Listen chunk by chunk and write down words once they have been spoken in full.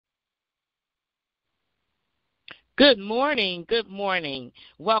Good morning. Good morning.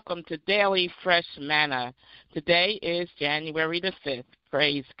 Welcome to Daily Fresh Manna. Today is January the 5th.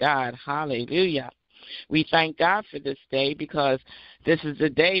 Praise God. Hallelujah. We thank God for this day because this is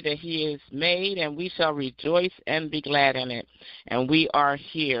the day that He has made, and we shall rejoice and be glad in it. And we are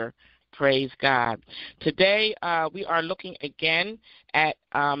here. Praise God. Today we are looking again at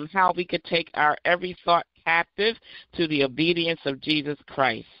how we could take our every thought captive to the obedience of Jesus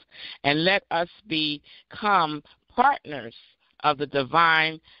Christ. And let us become partners of the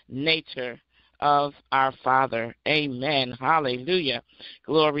divine nature of our Father. Amen. Hallelujah.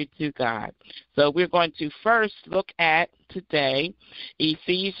 Glory to God. So we're going to first look at today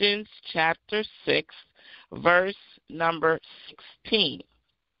Ephesians chapter 6, verse number 16.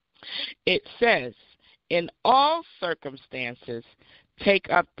 It says, "In all circumstances,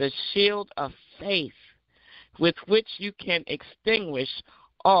 take up the shield of faith with which you can extinguish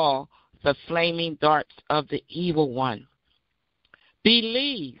all the flaming darts of the evil one.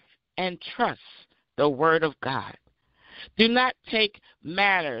 Believe and trust the word of God. Do not take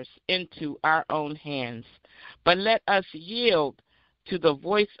matters into our own hands, but let us yield to the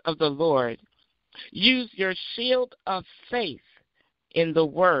voice of the Lord. Use your shield of faith in the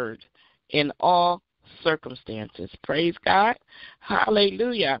word in all circumstances." Praise God.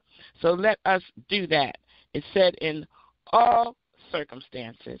 Hallelujah. So let us do that. It said in all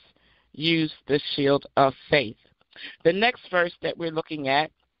circumstances, use the shield of faith. The next verse that we're looking at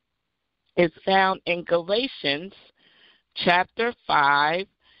is found in Galatians chapter 5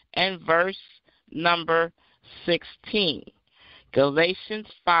 and verse number 16. Galatians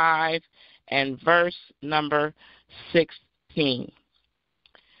 5 and verse number 16.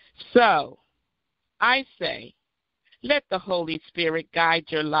 "So, I say, let the Holy Spirit guide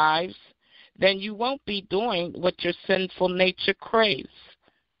your lives. Then you won't be doing what your sinful nature craves.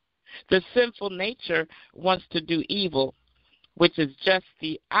 The sinful nature wants to do evil, which is just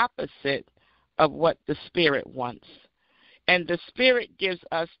the opposite of what the Spirit wants. And the Spirit gives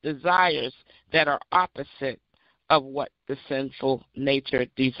us desires that are opposite of what the sinful nature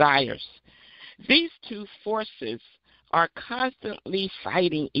desires. These two forces are constantly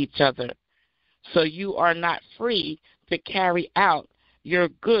fighting each other, so you are not free to carry out your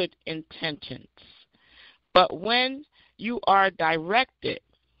good intentions. But when you are directed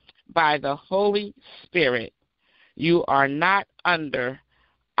by the Holy Spirit, you are not under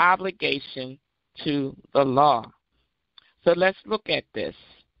obligation to the law." So let's look at this,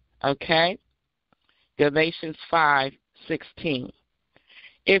 okay? Galatians 5:16.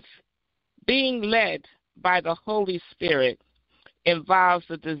 If being led by the Holy Spirit involves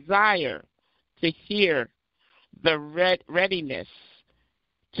the desire to hear, the readiness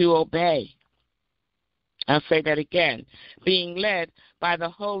to obey. I'll say that again. Being led by the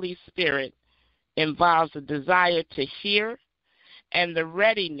Holy Spirit involves the desire to hear and the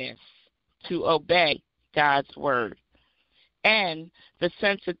readiness to obey God's word, and the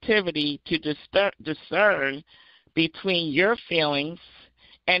sensitivity to discern between your feelings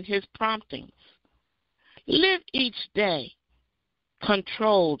and His promptings. Live each day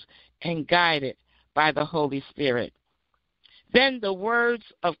controlled and guided by the Holy Spirit. Then the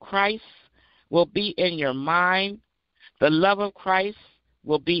words of Christ will be in your mind, the love of Christ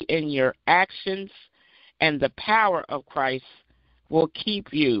will be in your actions, and the power of Christ will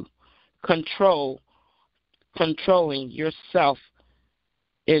keep you controlling your selfish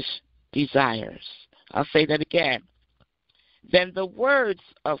desires. I'll say that again. Then the words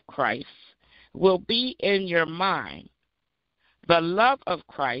of Christ will be in your mind, the love of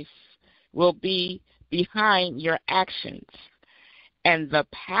Christ will be behind your actions, and the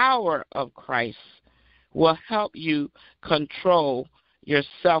power of Christ will help you control your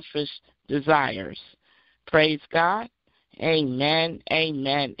selfish desires. Praise God. Amen,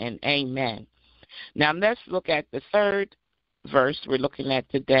 amen, and amen. Now let's look at the third verse we're looking at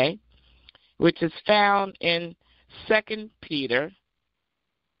today, which is found in 2 Peter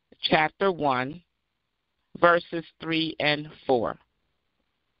chapter 1, verses 3 and 4.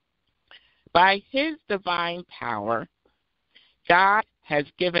 "By His divine power, God has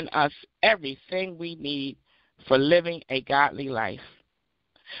given us everything we need for living a godly life.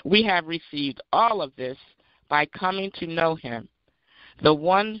 We have received all of this by coming to know Him, the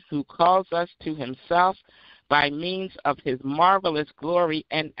one who calls us to Himself by means of His marvelous glory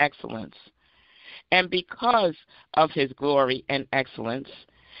and excellence. And because of His glory and excellence,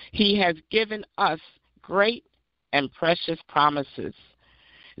 He has given us great and precious promises.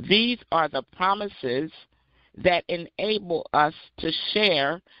 These are the promises that enable us to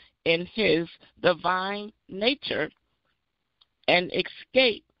share in His divine nature and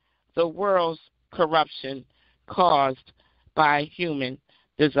escape the world's corruption caused by human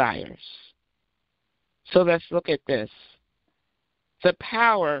desires. So let's look at this. The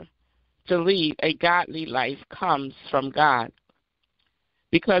power to lead a godly life comes from God.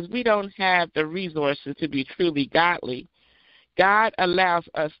 Because we don't have the resources to be truly godly, God allows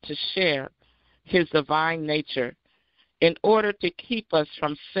us to share his divine nature in order to keep us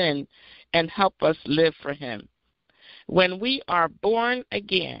from sin and help us live for him. When we are born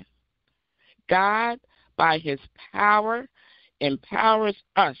again, God, by his power, empowers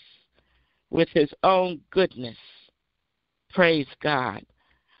us with his own goodness, praise God,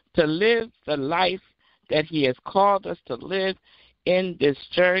 to live the life that he has called us to live in this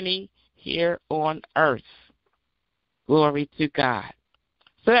journey here on earth. Glory to God.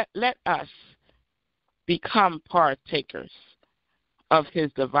 So let us become partakers of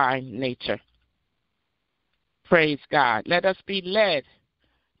his divine nature. Praise God. Let us be led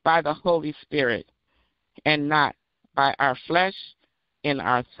by the Holy Spirit and not by our flesh in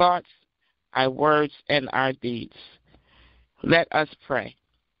our thoughts, our words, and our deeds. Let us pray.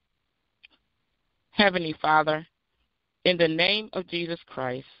 Heavenly Father, in the name of Jesus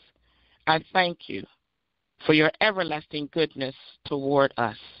Christ, I thank you for your everlasting goodness toward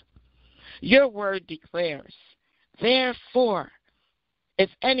us. Your word declares, therefore, if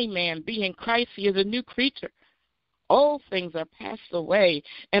any man be in Christ, he is a new creature. All things are passed away,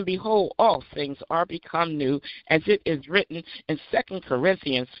 and behold, all things are become new, as it is written in 2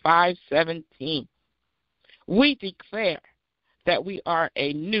 Corinthians 5:17. We declare that we are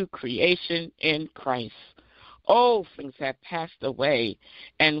a new creation in Christ. All things have passed away,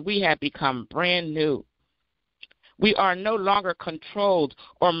 and we have become brand new. We are no longer controlled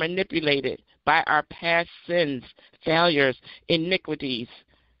or manipulated by our past sins, failures, iniquities,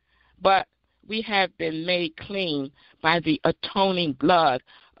 but we have been made clean by the atoning blood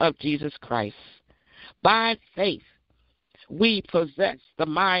of Jesus Christ. By faith, we possess the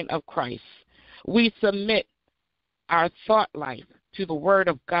mind of Christ. We submit our thought life to the Word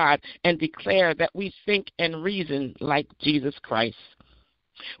of God and declare that we think and reason like Jesus Christ.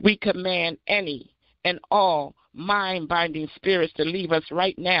 We command any and all mind-binding spirits to leave us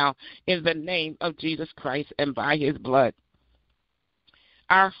right now in the name of Jesus Christ and by his blood.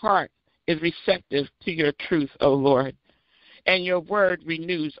 Our heart is receptive to your truth, O Lord, and your word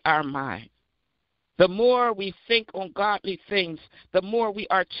renews our mind. The more we think on godly things, the more we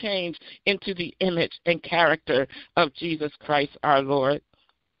are changed into the image and character of Jesus Christ our Lord.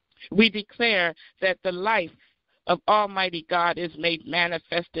 We declare that the life of Almighty God is made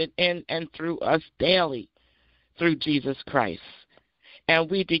manifested in and through us daily through Jesus Christ. And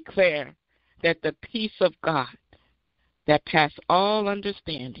we declare that the peace of God that passes all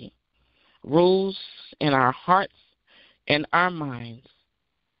understanding rules in our hearts and our minds.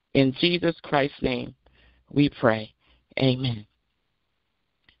 In Jesus Christ's name we pray. Amen.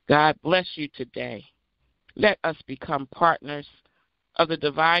 God bless you today. Let us become partners of the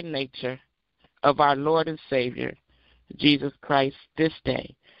divine nature of our Lord and Savior, Jesus Christ, this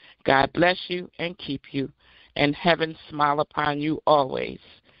day. God bless you and keep you, and heaven smile upon you always.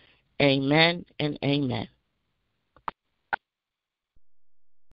 Amen and amen.